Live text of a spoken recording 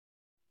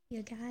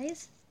Hey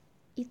guys,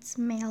 it's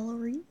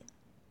Mallory.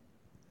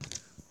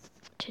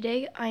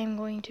 Today I am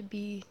going to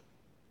be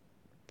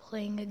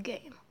playing a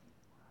game.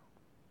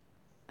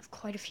 I have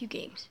quite a few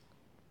games.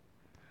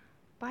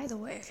 By the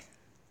way,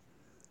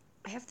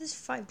 I have this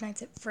Five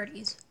Nights at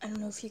Freddy's. I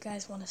don't know if you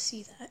guys want to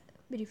see that,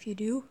 but if you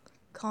do,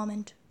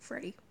 comment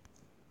Freddy.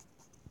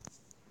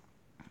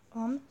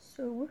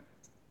 So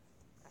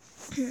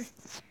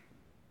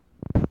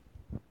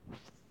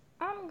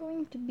I'm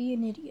going to be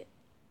an idiot,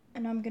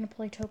 and I'm gonna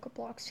play Toka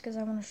blocks because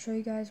I want to show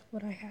you guys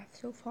what I have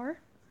so far.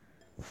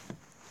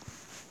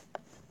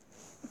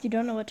 If you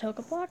don't know what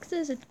Toka blocks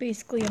is, it's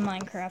basically a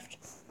Minecraft,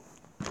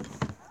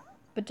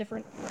 but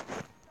different.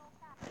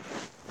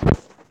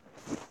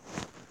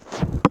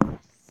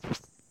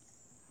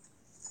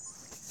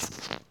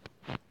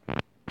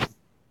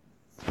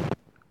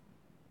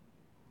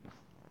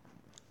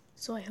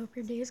 So I hope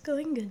your day is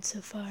going good so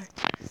far.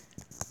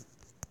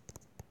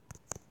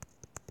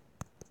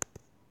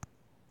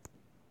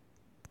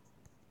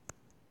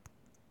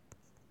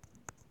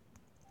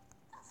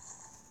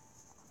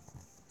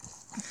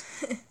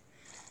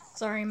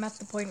 Sorry, I'm at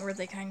the point where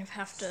they kind of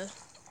have to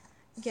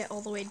get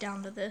all the way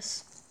down to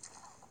this.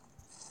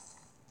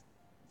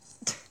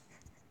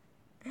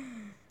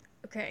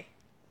 Okay.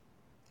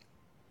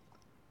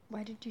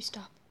 Why did you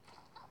stop?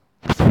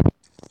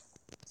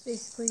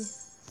 Basically,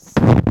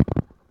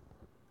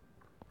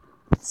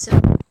 so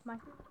my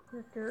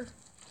character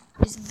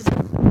is the.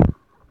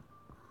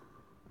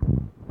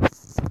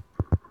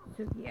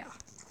 So yeah.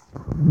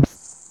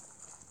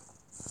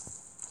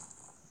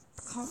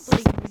 Can't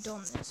believe we've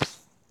done this.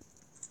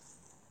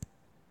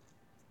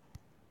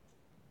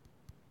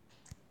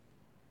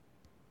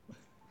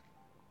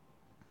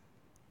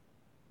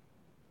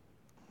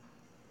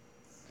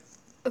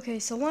 Okay,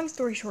 so long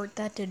story short,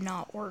 that did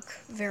not work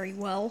very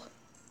well.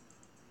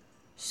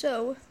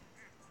 So,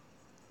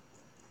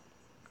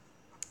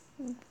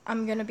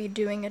 I'm gonna be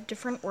doing a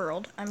different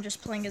world. I'm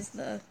just playing as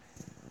the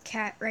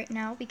cat right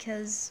now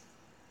because,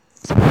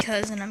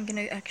 and I'm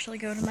gonna actually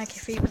go to my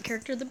favorite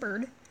character, the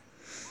bird.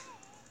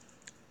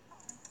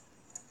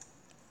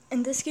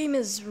 And this game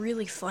is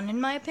really fun in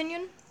my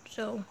opinion,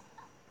 so.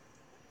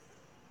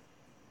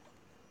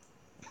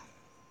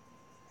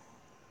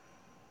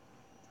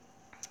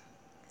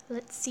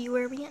 Let's see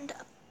where we end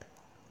up.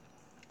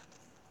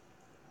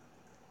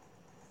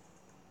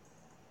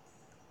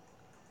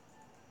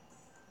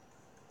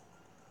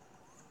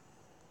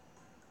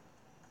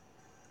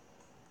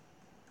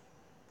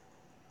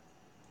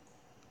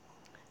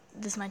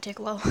 This might take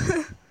a while.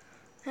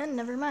 And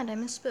never mind, I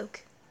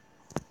misspoke.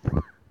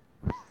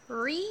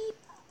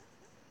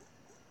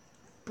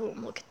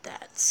 Boom, look at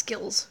that.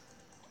 Skills.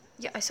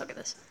 Yeah, I suck at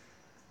this.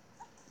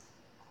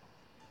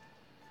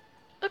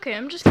 Okay,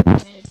 I'm just gonna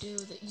try to do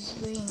the easy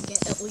way and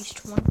get at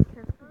least one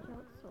character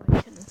out so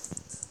I can do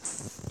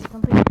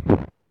something.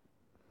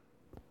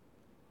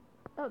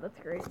 Oh, that's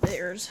great.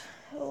 There's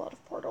a lot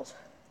of portals.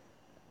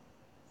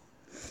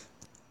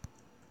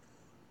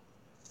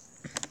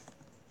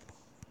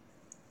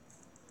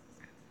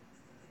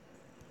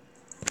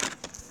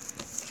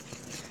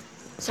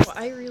 So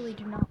I really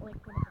do not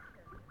like one of the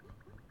characters,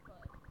 but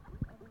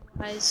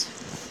otherwise,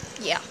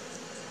 yeah.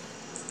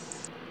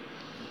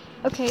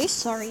 Okay,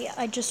 sorry,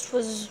 I just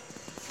was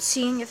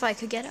seeing if I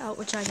could get out,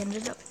 which I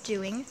ended up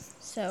doing,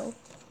 so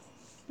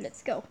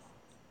let's go.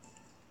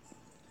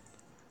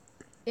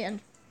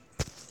 And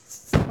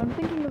what I'm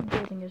thinking of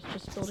building is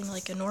just building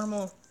like a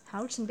normal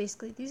house, and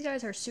basically these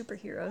guys are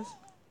superheroes.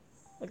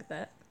 Look at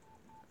that.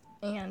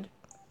 And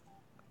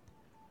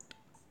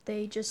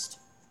they just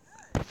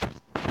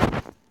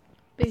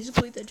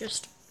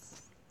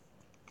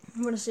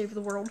want to save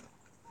the world.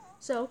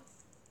 So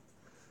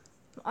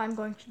what I'm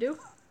going to do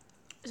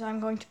is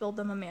I'm going to build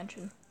them a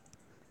mansion.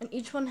 And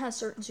each one has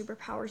certain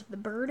superpowers. The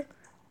bird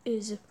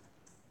is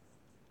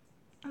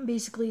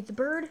basically the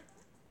bird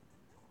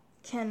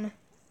can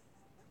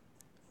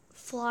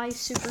fly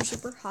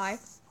super high.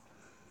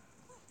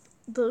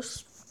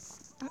 This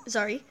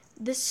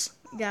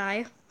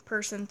guy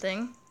person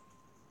thing,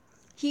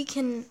 he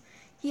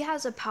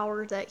has a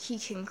power that he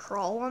can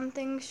crawl on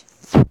things.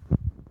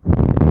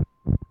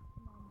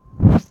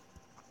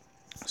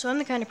 So I'm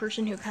the kind of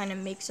person who kind of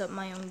makes up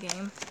my own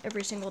game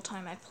every single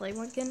time I play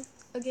a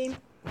game.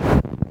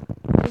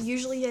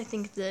 Usually I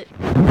think that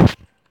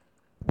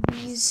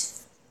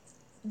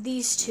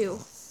these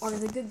two are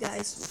the good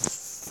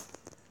guys,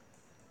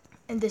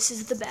 and this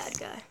is the bad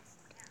guy.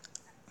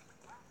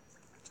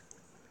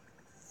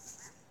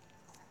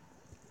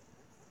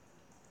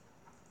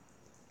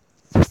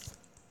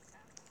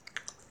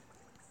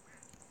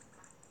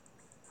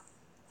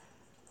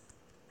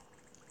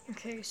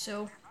 Okay,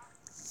 so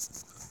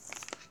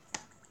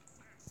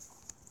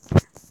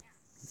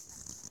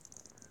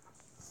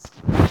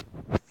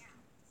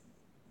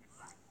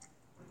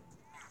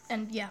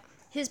and yeah,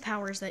 his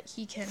power is that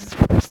he can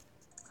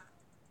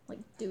like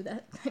do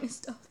that kind of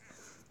stuff,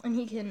 and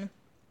he can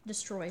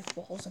destroy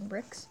walls and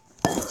bricks.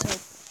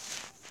 So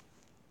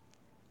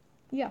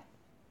yeah,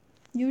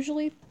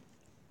 usually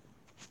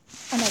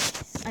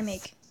I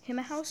make him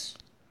a house,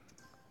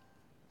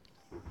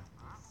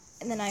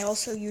 And then I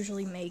also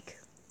usually make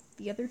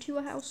the other two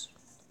a house.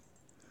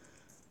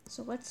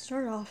 So let's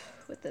start off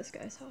with this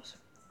guy's house.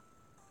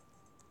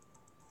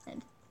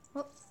 And,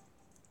 well,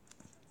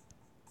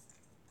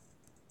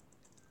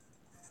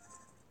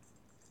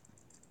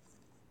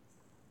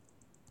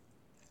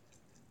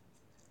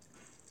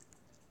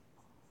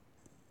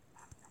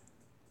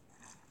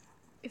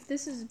 if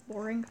this is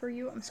boring for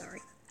you, I'm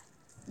sorry.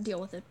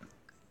 Deal with it.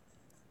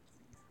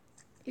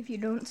 If you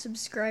don't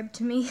subscribe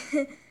to me,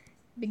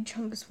 Big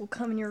Chungus will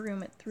come in your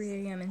room at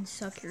 3 a.m. and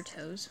suck your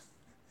toes.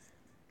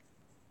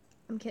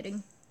 I'm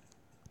kidding.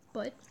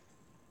 But,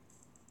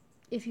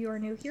 if you are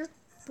new here,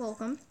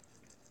 welcome.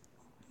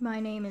 My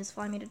name is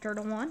Fly Me to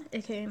Turtle One,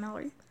 aka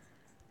Mallory.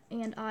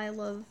 And I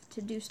love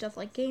to do stuff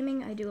like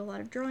gaming. I do a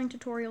lot of drawing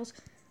tutorials.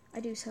 I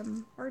do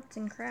some arts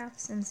and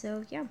crafts, and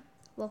so, yeah,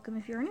 welcome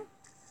if you're new.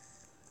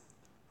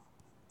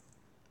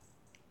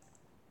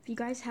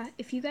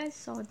 If you guys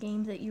saw a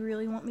game that you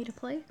really want me to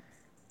play,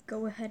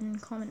 go ahead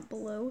and comment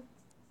below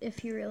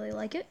if you really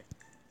like it.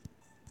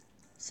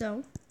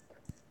 So,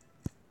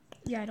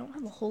 yeah, I don't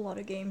have a whole lot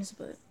of games,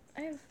 but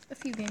I have a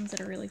few games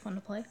that are really fun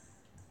to play.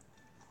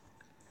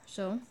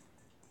 So,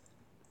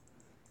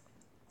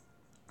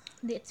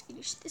 let's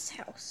finish this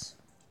house.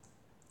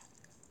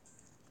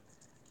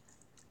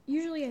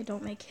 Usually I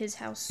don't make his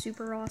house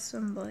super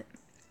awesome, but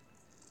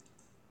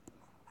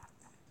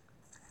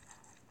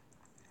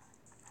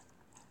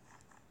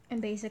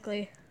and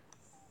basically,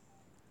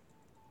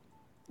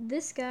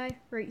 this guy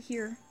right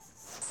here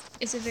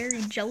is a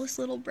very jealous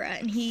little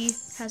brat, and he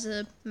has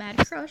a mad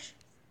crush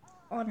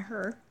on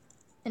her,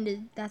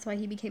 and that's why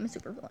he became a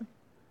supervillain.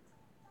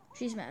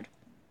 She's mad.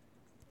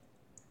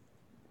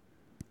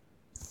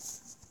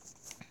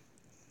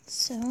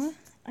 So,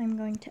 I'm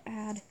going to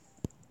add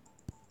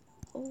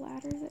a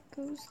ladder that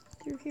goes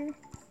through here.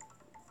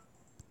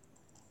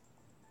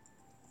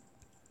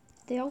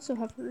 They also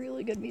have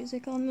really good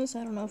music on this.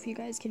 I don't know if you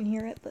guys can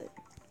hear it, but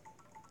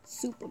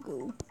super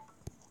cool.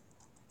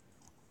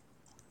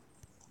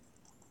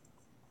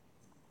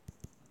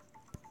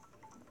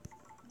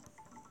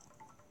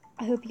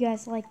 I hope you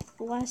guys liked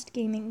the last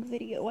gaming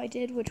video I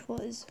did, which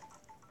was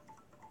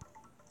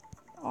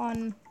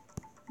on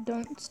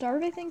Don't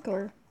Starve, I think,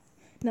 or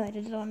no, I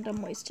did it on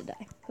Dumb Ways to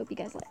Die. Hope you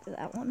guys liked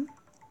that one.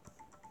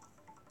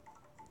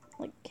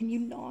 Like, can you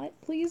not,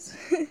 please?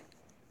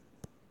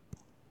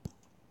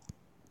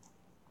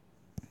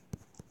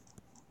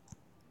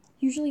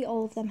 Usually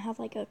all of them have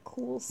like a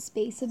cool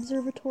space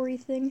observatory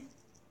thing.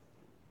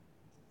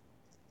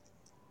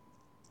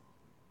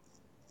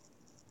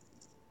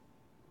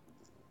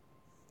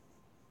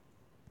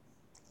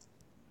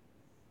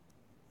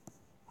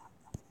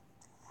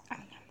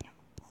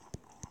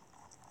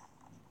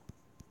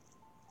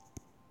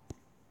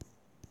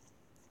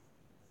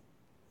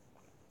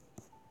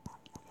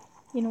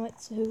 You know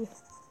what, so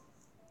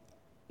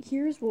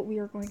here's what we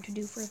are going to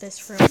do for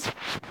this room.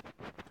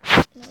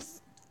 Now,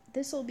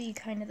 this will be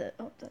kind of the,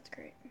 oh, that's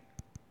great.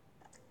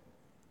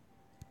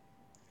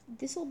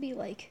 This will be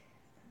like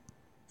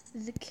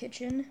the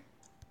kitchen.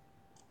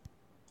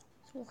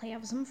 So we'll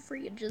have some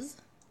fridges.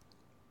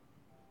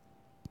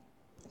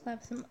 We'll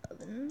have some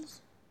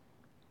ovens.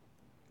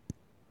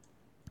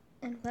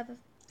 And we'll have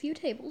a few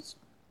tables.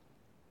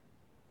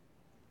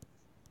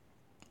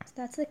 So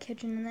that's the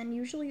kitchen, and then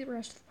usually the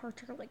rest of the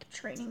parts are like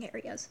training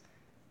areas.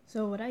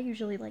 So what I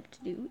usually like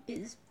to do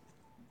is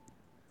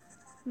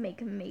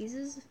make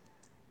mazes.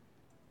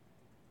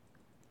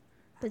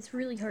 But it's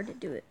really hard to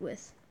do it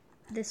with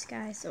this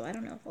guy, so I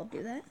don't know if I'll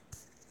do that.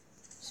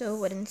 So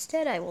what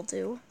instead I will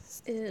do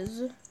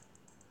is,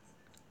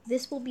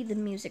 this will be the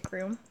music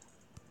room.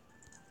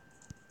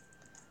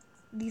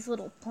 These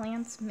little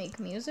plants make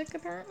music,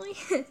 apparently.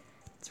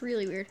 It's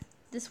really weird.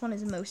 This one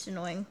is most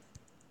annoying.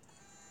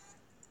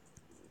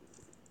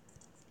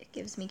 It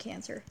gives me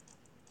cancer.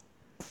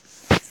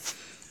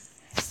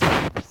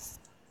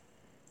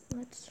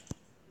 Let's...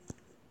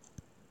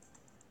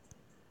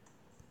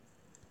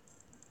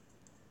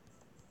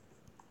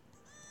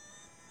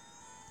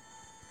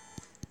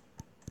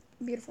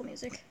 Beautiful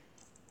music.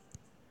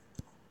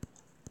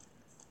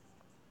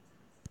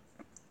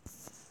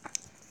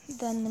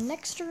 Then the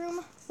next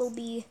room will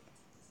be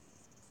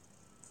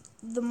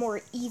the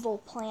more evil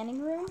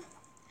planning room.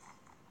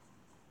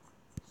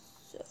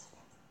 So,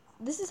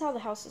 this is how the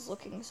house is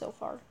looking so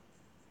far.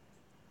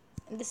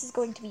 And this is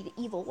going to be the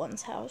evil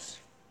one's house.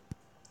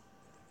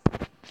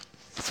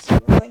 So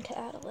we're going to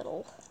add a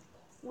little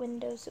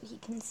window so he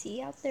can see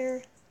out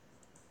there.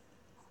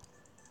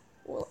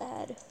 We'll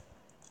add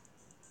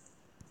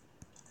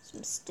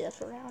some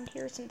stuff around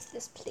here since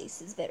this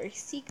place is very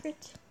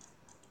secret.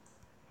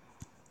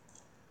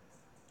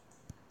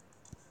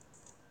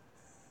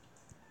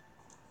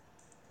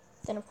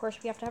 Then of course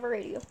we have to have a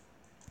radio.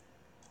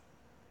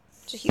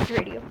 It's a huge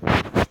radio.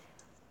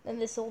 And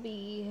this will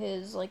be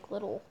his like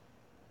little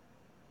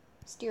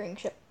steering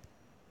ship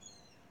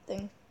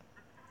thing.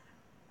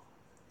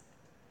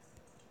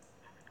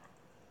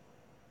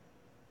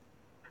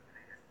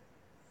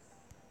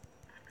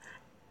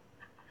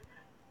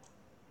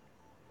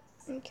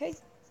 Okay.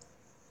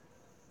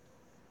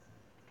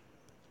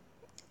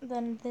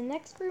 Then the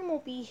next room will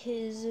be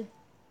his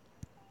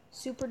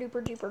super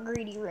duper duper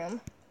greedy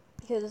room,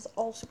 because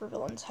all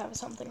supervillains have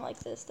something like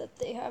this that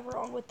they have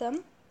wrong with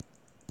them.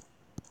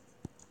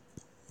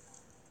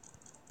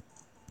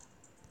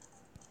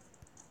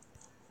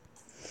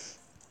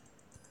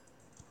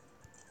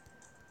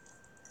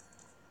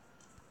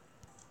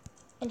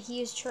 And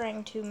he is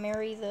trying to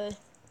marry the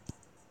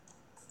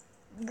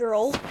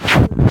girl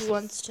who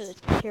wants to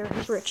share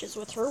his riches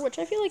with her, which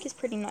I feel like is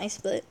pretty nice,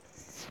 but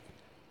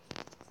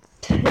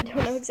I don't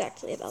know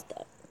exactly about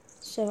that.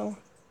 So,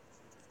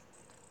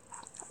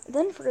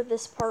 then for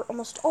this part,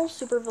 almost all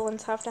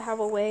supervillains have to have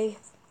a way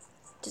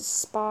to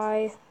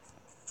spy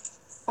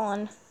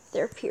on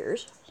their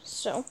peers.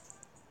 So,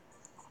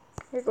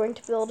 you're going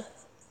to build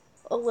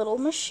a little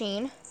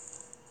machine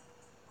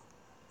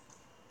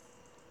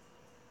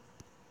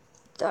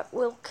that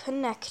will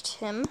connect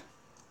him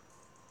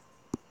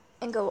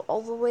and go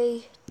all the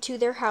way to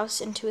their house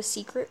into a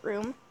secret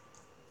room.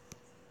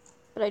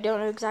 But I don't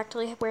know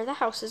exactly where the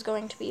house is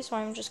going to be, so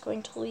I'm just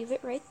going to leave it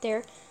right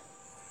there.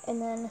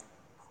 And then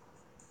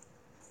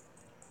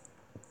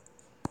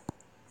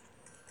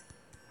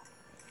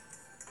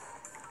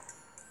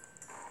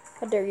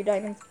how dare you,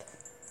 Diamond?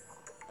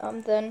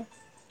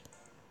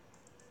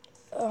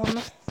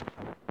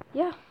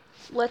 Yeah,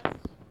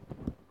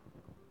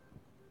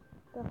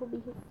 that will be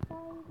his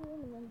spying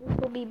room, and then this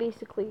will be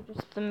basically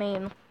just the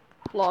main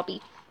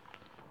lobby.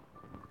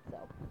 So,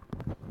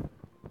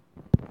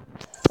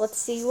 let's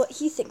see what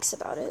he thinks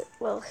about it.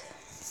 Well,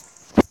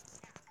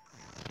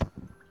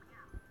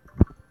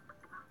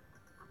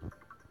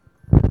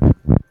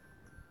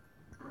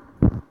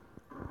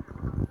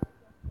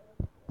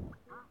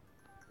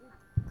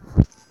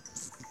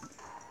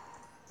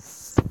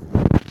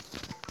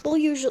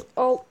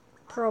 I'll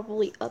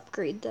probably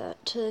upgrade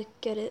that to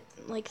get it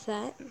like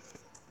that.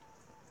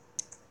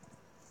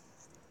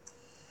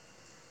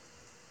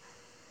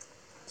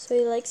 So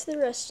he likes the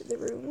rest of the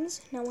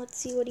rooms. Now let's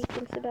see what he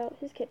thinks about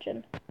his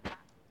kitchen.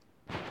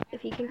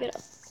 If he can get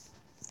up.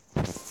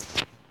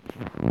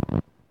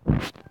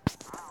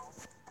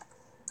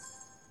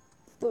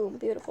 Boom,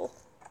 beautiful.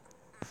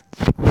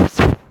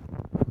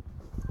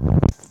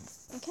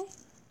 Okay.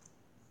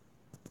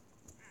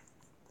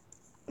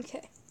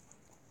 Okay.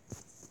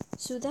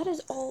 So that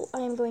is all I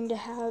am going to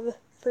have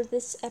for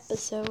this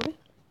episode.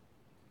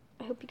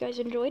 I hope you guys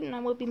enjoyed, and I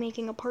will be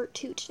making a part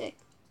 2 today.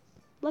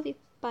 Love you.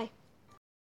 Bye.